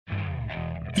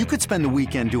You could spend the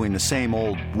weekend doing the same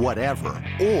old whatever,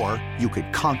 or you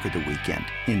could conquer the weekend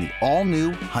in the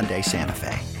all-new Hyundai Santa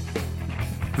Fe.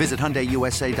 Visit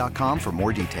HyundaiUSA.com for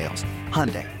more details.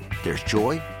 Hyundai, there's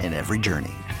joy in every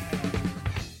journey.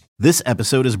 This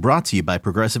episode is brought to you by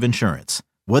Progressive Insurance.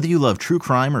 Whether you love true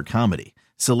crime or comedy,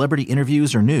 celebrity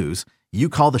interviews or news, you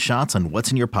call the shots on what's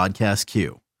in your podcast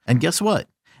queue. And guess what?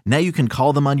 Now you can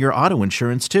call them on your auto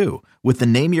insurance too with the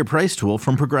Name Your Price tool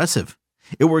from Progressive.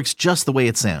 It works just the way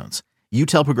it sounds. You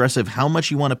tell Progressive how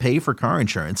much you want to pay for car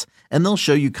insurance, and they'll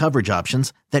show you coverage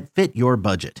options that fit your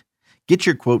budget. Get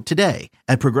your quote today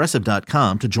at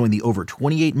Progressive.com to join the over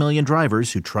 28 million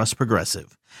drivers who trust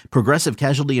Progressive. Progressive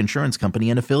Casualty Insurance Company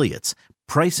and Affiliates.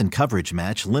 Price and coverage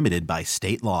match limited by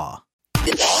state law.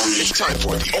 It's time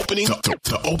for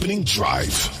the opening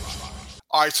drive.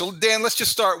 All right, so Dan, let's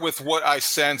just start with what I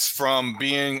sense from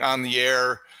being on the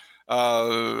air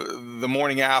the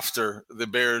morning after the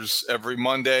Bears every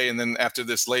Monday, and then after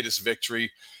this latest victory.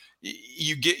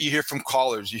 You hear from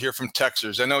callers, you hear from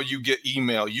texters. I know you get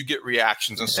email, you get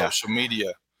reactions on social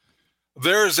media.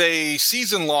 There's a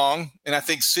season-long and I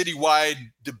think citywide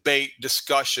debate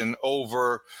discussion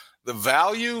over the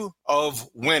value of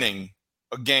winning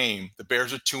a game. The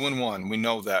Bears are 2-1. We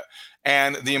know that.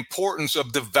 And the importance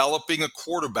of developing a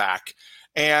quarterback.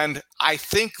 And I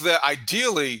think that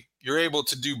ideally you're able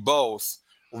to do both.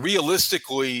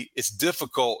 Realistically, it's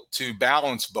difficult to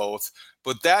balance both,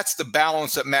 but that's the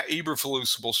balance that Matt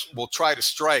Eberflus will try to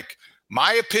strike.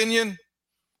 My opinion,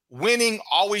 winning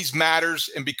always matters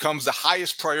and becomes the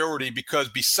highest priority because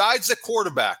besides the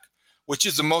quarterback, which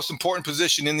is the most important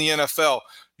position in the NFL,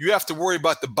 you have to worry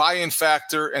about the buy-in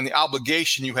factor and the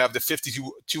obligation you have to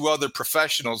 52 other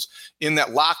professionals in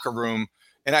that locker room.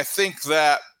 And I think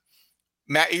that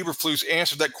Matt Eberflus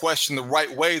answered that question the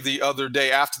right way the other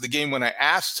day after the game when I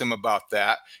asked him about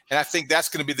that. And I think that's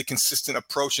going to be the consistent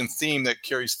approach and theme that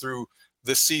carries through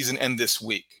this season and this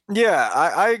week. Yeah,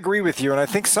 I agree with you. And I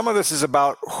think some of this is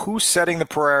about who's setting the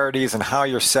priorities and how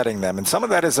you're setting them. And some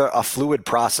of that is a fluid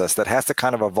process that has to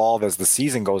kind of evolve as the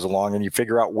season goes along and you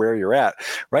figure out where you're at.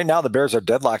 Right now, the Bears are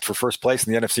deadlocked for first place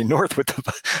in the NFC North with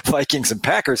the Vikings and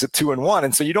Packers at 2-1.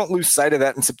 And so you don't lose sight of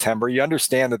that in September. You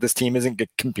understand that this team isn't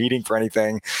competing for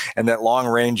anything and that long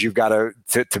range, you've got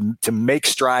to make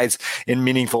strides in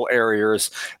meaningful areas,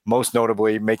 most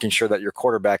notably making sure that your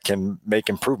quarterback can make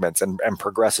improvements and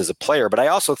progress as a player. But I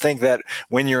also think that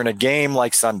when you're in a game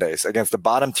like Sundays against the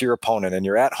bottom tier opponent and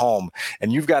you're at home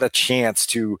and you've got a chance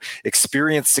to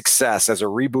experience success as a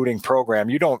rebooting program,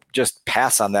 you don't just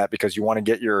pass on that because you want to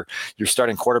get your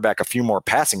starting quarterback a few more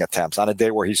passing attempts on a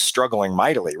day where he's struggling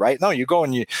mightily, right? No, you go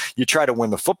and you try to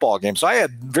win the football game. So I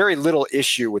had very little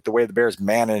issue with the way the Bears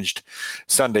managed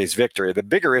Sunday's victory. The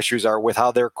bigger issues are with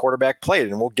how their quarterback played,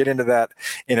 and we'll get into that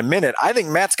in a minute. I think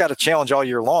Matt's got a challenge all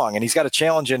year long, and he's got a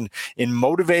challenge in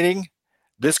motivating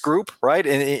this group, right,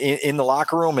 in the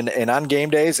locker room and on game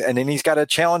days. And then he's got a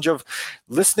challenge of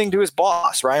listening to his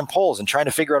boss, Ryan Poles, and trying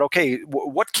to figure out, okay,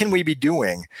 what can we be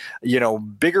doing,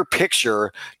 bigger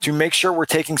picture to make sure we're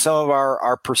taking some of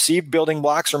our perceived building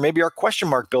blocks or maybe our question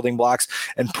mark building blocks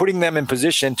and putting them in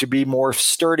position to be more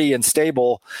sturdy and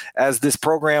stable as this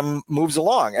program moves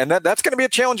along. And that's going to be a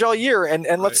challenge all year. And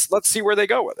right. Let's see where they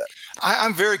go with it.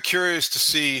 I'm very curious to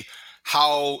see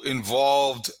how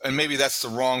involved, and maybe that's the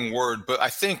wrong word, but I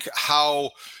think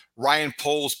how Ryan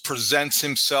Poles presents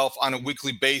himself on a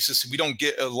weekly basis. We don't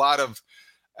get a lot of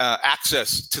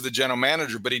access to the general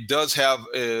manager, but he does have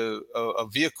a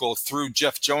vehicle through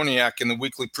Jeff Joniak in the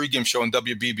weekly pregame show on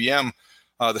WBBM,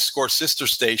 the Score sister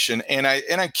station. And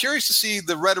I'm curious to see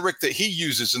the rhetoric that he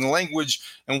uses and the language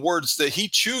and words that he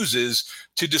chooses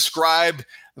to describe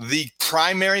the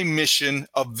primary mission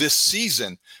of this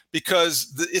season,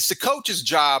 because it's the coach's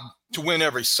job to win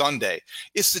every Sunday.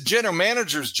 It's the general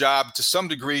manager's job to some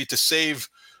degree to save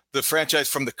the franchise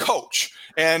from the coach.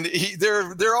 And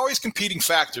they're always competing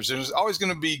factors. There's always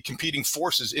going to be competing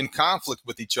forces in conflict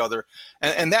with each other.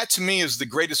 And that to me is the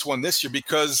greatest one this year,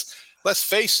 because let's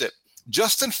face it,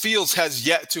 Justin Fields has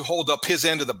yet to hold up his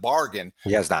end of the bargain.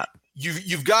 He has not.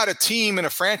 You've got a team and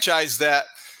a franchise that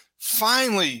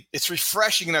finally, it's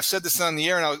refreshing. And I've said this on the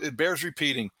air and it bears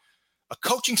repeating. A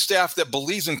coaching staff that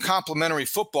believes in complementary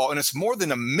football, and it's more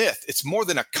than a myth. It's more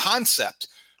than a concept.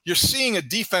 You're seeing a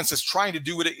defense that's trying to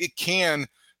do what it can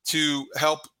to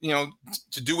help,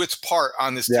 to do its part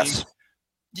on this team.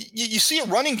 You see a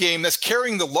running game that's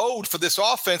carrying the load for this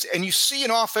offense, and you see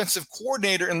an offensive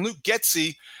coordinator in Luke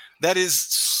Getsy that is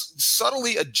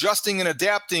subtly adjusting and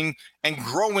adapting and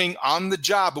growing on the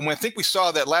job. And I think we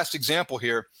saw that last example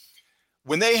here,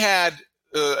 when they had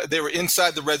they were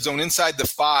inside the red zone, inside the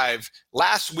 5.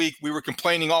 Last week, we were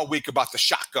complaining all week about the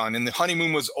shotgun, and the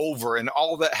honeymoon was over, and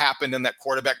all that happened in that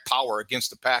quarterback power against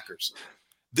the Packers.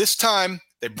 This time,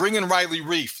 they bring in Riley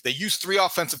Reiff. They use 3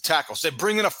 offensive tackles. They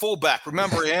bring in a fullback,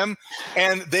 remember him?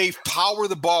 And they power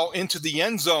the ball into the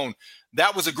end zone.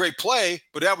 That was a great play,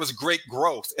 but that was great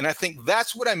growth. And I think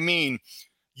that's what I mean.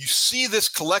 You see this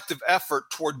collective effort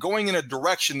toward going in a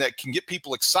direction that can get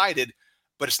people excited,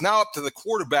 but it's now up to the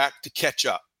quarterback to catch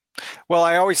up. Well,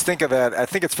 I always think of that. I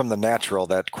think it's from The Natural,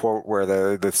 that quote where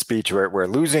the speech where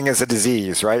losing is a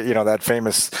disease, right? You know, that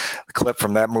famous clip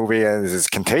from that movie is as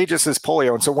contagious as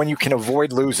polio. And so when you can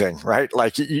avoid losing, right,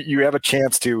 like you have a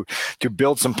chance to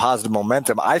build some positive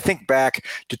momentum. I think back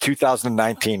to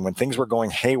 2019 when things were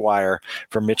going haywire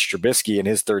for Mitch Trubisky in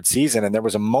his 3rd season. And there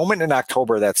was a moment in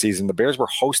October of that season, the Bears were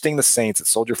hosting the Saints at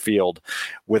Soldier Field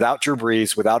without Drew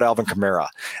Brees, without Alvin Kamara.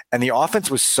 And the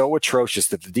offense was so atrocious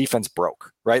that the defense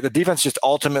broke. Right. The defense just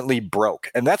ultimately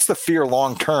broke. And that's the fear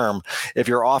long term if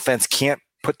your offense can't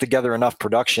put together enough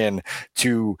production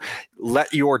to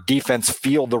let your defense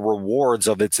feel the rewards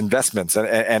of its investments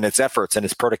and its efforts and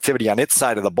its productivity on its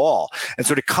side of the ball. And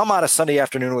so to come out of Sunday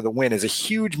afternoon with a win is a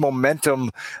huge momentum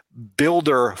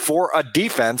builder for a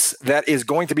defense that is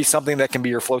going to be something that can be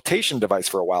your flotation device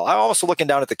for a while. I'm also looking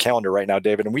down at the calendar right now,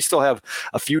 David, and we still have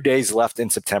a few days left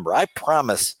in September. I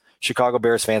promise Chicago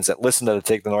Bears fans that listen to the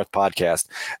Take the North podcast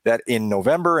that in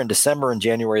November and December and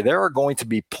January, there are going to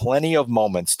be plenty of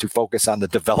moments to focus on the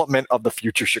development of the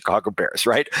future Chicago Bears,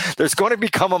 right? There's going to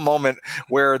become a moment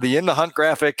where the In the Hunt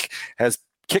graphic has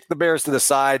kick the Bears to the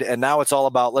side, and now it's all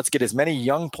about let's get as many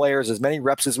young players, as many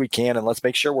reps as we can, and let's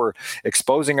make sure we're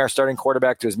exposing our starting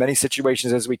quarterback to as many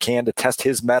situations as we can to test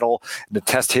his mettle and to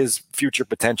test his future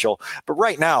potential. But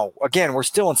right now, again, we're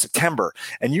still in September,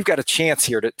 and you've got a chance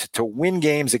here to win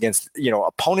games against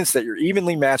opponents that you're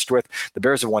evenly matched with. The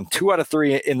Bears have won 2 out of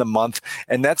 3 in the month,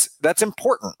 and that's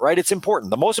important, right? It's important.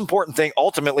 The most important thing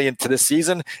ultimately into this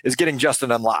season is getting Justin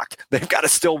unlocked. They've got to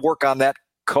still work on that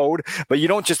code, but you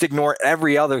don't just ignore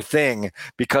every other thing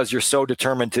because you're so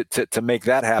determined to make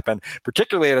that happen,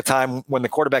 particularly at a time when the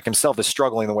quarterback himself is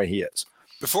struggling the way he is.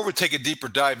 Before we take a deeper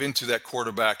dive into that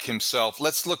quarterback himself,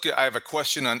 let's look at, I have a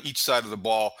question on each side of the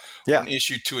ball, an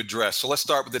issue to address. So let's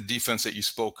start with the defense that you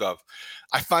spoke of.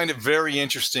 I find it very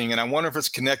interesting, and I wonder if it's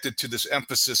connected to this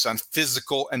emphasis on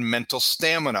physical and mental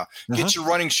stamina. Get your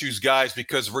running shoes, guys,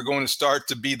 because we're going to start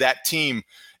to be that team,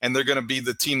 and they're going to be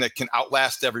the team that can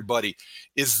outlast everybody.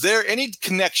 Is there any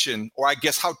connection, or I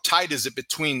guess how tight is it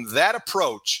between that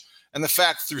approach and the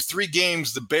fact through 3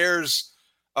 games the Bears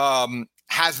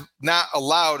has not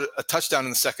allowed a touchdown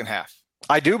in the second half?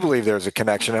 I do believe there's a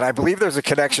connection, and I believe there's a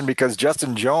connection because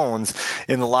Justin Jones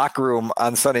in the locker room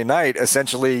on Sunday night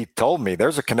essentially told me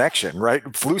there's a connection, right?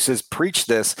 Flus has preached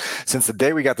this since the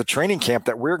day we got to training camp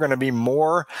that we're going to be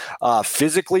more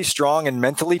physically strong and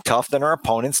mentally tough than our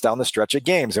opponents down the stretch of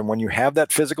games. And when you have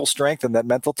that physical strength and that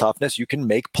mental toughness, you can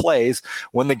make plays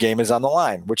when the game is on the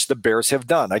line, which the Bears have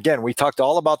done. Again, we talked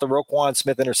all about the Roquan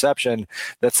Smith interception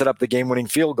that set up the game-winning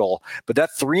field goal, but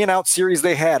that 3-and-out series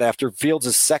they had after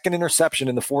Fields' second interception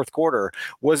in the fourth quarter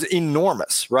was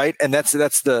enormous, right? And that's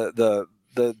the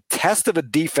test of a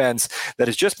defense that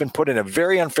has just been put in a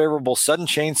very unfavorable sudden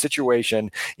change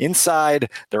situation inside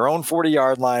their own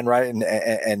 40-yard line, right?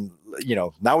 And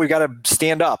now we've got to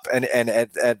stand up and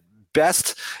at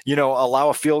best, allow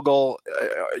a field goal,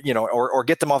 or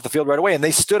get them off the field right away. And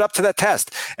they stood up to that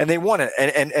test and they won it.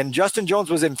 And Justin Jones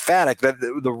was emphatic that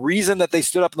the reason that they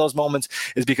stood up in those moments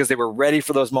is because they were ready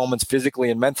for those moments physically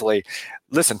and mentally.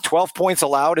 Listen, 12 points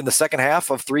allowed in the second half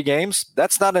of 3 games.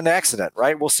 That's not an accident,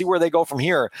 right? We'll see where they go from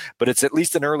here, but it's at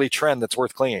least an early trend that's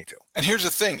worth clinging to. And here's the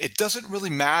thing. It doesn't really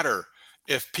matter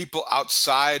if people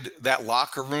outside that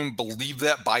locker room believe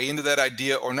that, buy into that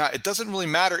idea or not. It doesn't really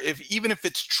matter even if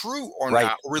it's true or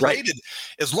not, related.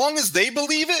 As long as they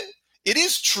believe it, it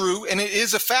is true and it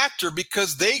is a factor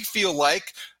because they feel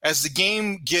like as the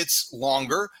game gets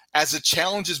longer, as the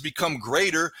challenges become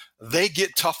greater, they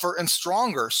get tougher and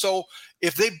stronger. So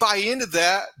if they buy into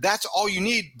that, that's all you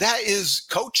need. That is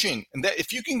coaching. And that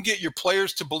if you can get your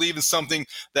players to believe in something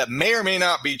that may or may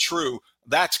not be true,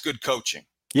 that's good coaching.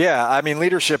 Yeah, I mean,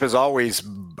 leadership is always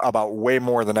about way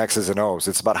more than X's and O's.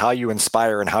 It's about how you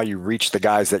inspire and how you reach the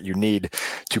guys that you need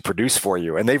to produce for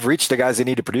you. And they've reached the guys they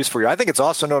need to produce for you. I think it's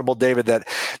also notable, David, that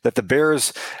the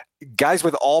Bears, guys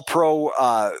with all-pro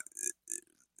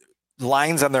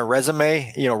lines on their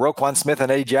resume, Roquan Smith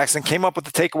and Eddie Jackson came up with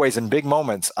the takeaways in big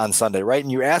moments on Sunday, right?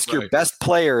 And you ask your best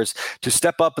players to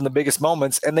step up in the biggest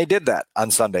moments, and they did that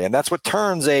on Sunday. And that's what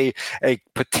turns a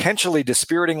potentially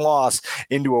dispiriting loss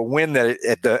into a win that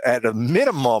at a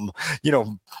minimum,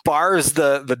 bars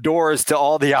the doors to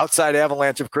all the outside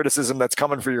avalanche of criticism that's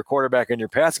coming for your quarterback and your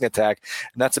passing attack.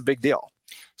 And that's a big deal.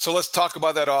 So let's talk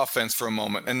about that offense for a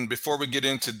moment. And before we get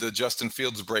into the Justin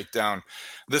Fields breakdown,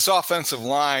 this offensive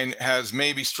line has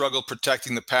maybe struggled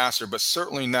protecting the passer, but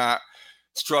certainly not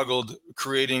struggled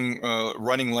creating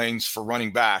running lanes for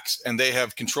running backs. And they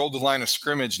have controlled the line of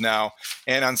scrimmage now.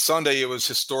 And on Sunday, it was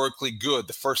historically good.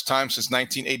 The first time since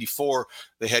 1984,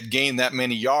 they had gained that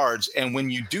many yards. And when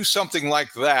you do something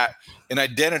like that, an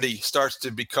identity starts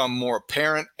to become more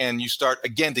apparent, and you start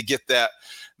again to get that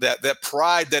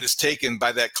pride that is taken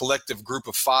by that collective group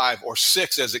of 5 or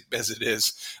 6 as it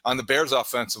is on the Bears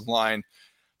offensive line.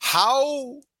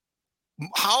 How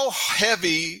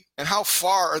heavy and how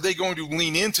far are they going to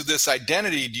lean into this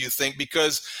identity, do you think?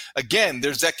 Because, again,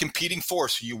 there's that competing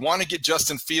force. You want to get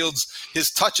Justin Fields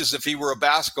his touches if he were a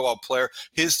basketball player,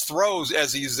 his throws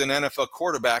as he's an NFL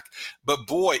quarterback. But,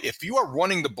 boy, if you are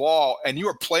running the ball and you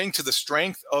are playing to the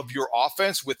strength of your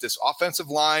offense with this offensive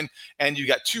line, and you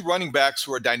got 2 running backs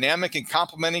who are dynamic and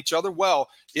complement each other well,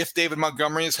 if David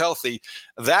Montgomery is healthy,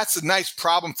 that's a nice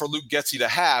problem for Luke Getsy to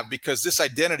have, because this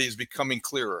identity is becoming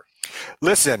clearer.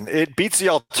 Listen, it beats the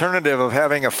alternative of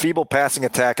having a feeble passing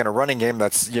attack and a running game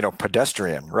that's,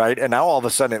 pedestrian, right? And now all of a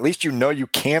sudden, at least you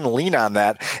can lean on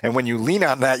that. And when you lean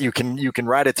on that, you can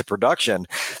ride it to production.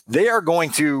 They are going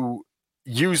to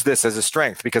use this as a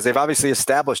strength because they've obviously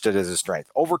established it as a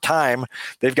strength. Over time,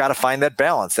 they've got to find that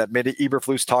balance that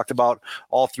Eberflus talked about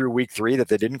all through week 3 that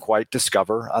they didn't quite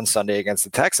discover on Sunday against the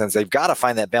Texans. They've got to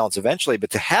find that balance eventually, but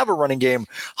to have a running game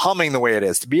humming the way it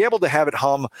is, to be able to have it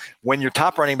hum when your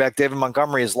top running back, David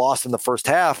Montgomery, is lost in the first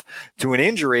half to an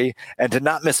injury, and to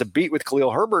not miss a beat with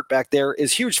Khalil Herbert back there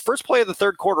is huge. First play of the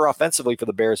third quarter offensively for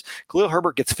the Bears, Khalil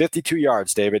Herbert gets 52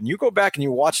 yards, David, and you go back and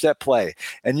you watch that play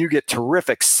and you get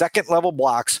terrific second-level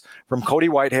blocks from Cody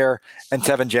Whitehair and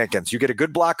Tevin Jenkins. You get a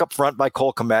good block up front by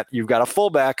Cole Kmet. You've got a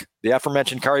fullback, the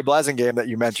aforementioned Khari Blasingame that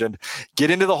you mentioned, get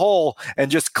into the hole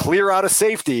and just clear out a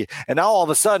safety. And now all of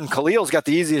a sudden, Khalil's got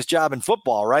the easiest job in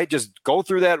football, right? Just go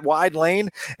through that wide lane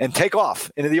and take off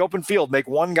into the open field, make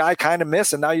one guy kind of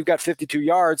miss, and now you've got 52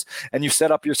 yards and you set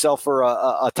up yourself for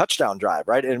a touchdown drive,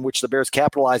 right? In which the Bears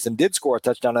capitalized and did score a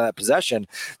touchdown on that possession.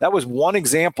 That was one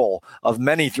example of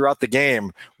many throughout the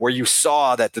game where you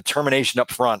saw that determination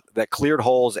up front that cleared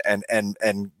holes and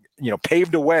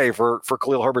paved a way for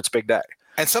Khalil Herbert's big day.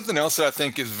 And something else that I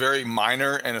think is very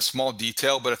minor and a small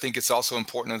detail, but I think it's also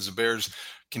important as the Bears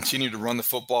continue to run the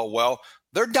football well.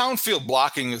 Their downfield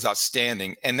blocking is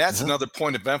outstanding, and that's another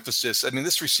point of emphasis. I mean,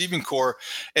 this receiving core,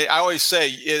 I always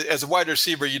say, as a wide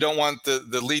receiver, you don't want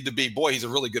the lead to be, boy, he's a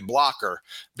really good blocker,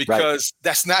 because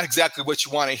that's not exactly what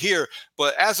you want to hear.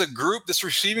 But as a group, this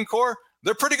receiving core,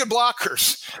 they're pretty good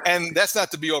blockers, and that's not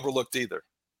to be overlooked either.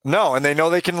 No, and they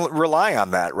know they can rely on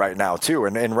that right now too.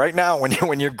 And right now,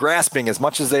 when you're grasping as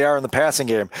much as they are in the passing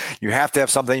game, you have to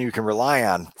have something you can rely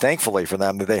on. Thankfully for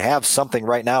them, that they have something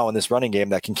right now in this running game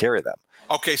that can carry them.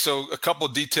 Okay, so a couple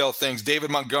of detailed things. David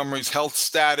Montgomery's health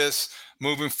status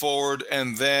moving forward,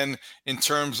 and then in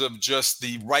terms of just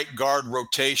the right guard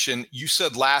rotation, you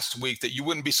said last week that you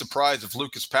wouldn't be surprised if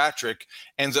Lucas Patrick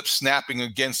ends up snapping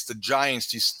against the Giants.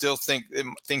 Do you still think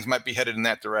things might be headed in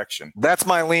that direction? That's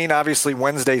my lean. Obviously,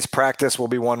 Wednesday's practice will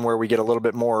be one where we get a little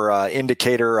bit more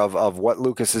indicator of what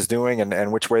Lucas is doing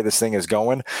and which way this thing is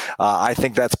going. I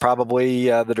think that's probably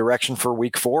the direction for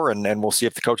week 4, and we'll see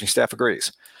if the coaching staff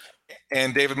agrees.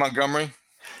 And David Montgomery?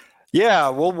 Yeah,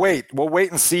 we'll wait. We'll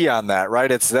wait and see on that, right?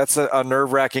 That's a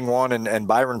nerve-wracking one, and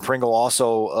Byron Pringle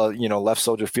also, left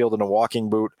Soldier Field in a walking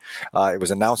boot. It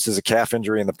was announced as a calf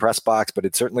injury in the press box, but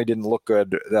it certainly didn't look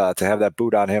good to have that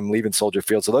boot on him leaving Soldier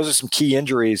Field. So those are some key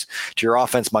injuries to your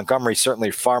offense. Montgomery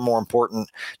certainly far more important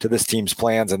to this team's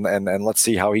plans, and let's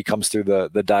see how he comes through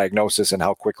the diagnosis and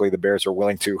how quickly the Bears are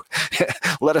willing to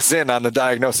let us in on the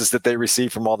diagnosis that they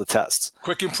receive from all the tests.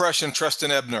 Quick impression,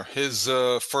 Trestan Ebner, his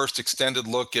first extended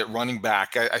look at running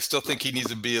back. I still think he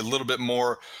needs to be a little bit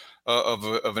more of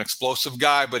an explosive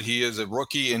guy, but he is a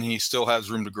rookie and he still has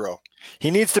room to grow.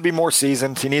 He needs to be more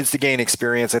seasoned. He needs to gain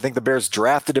experience. I think the Bears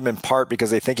drafted him in part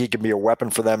because they think he can be a weapon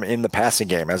for them in the passing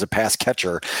game as a pass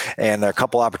catcher. And there are a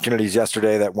couple opportunities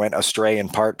yesterday that went astray in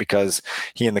part because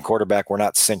he and the quarterback were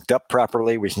not synced up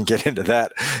properly. We can get into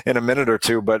that in a minute or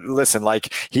two. But listen,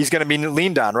 he's going to be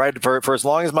leaned on, right? For as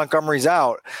long as Montgomery's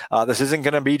out, this isn't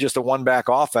going to be just a one-back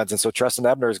offense. And so Trestan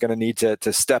Ebner is going to need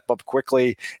to step up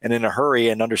quickly and in a hurry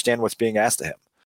and understand what's being asked of him.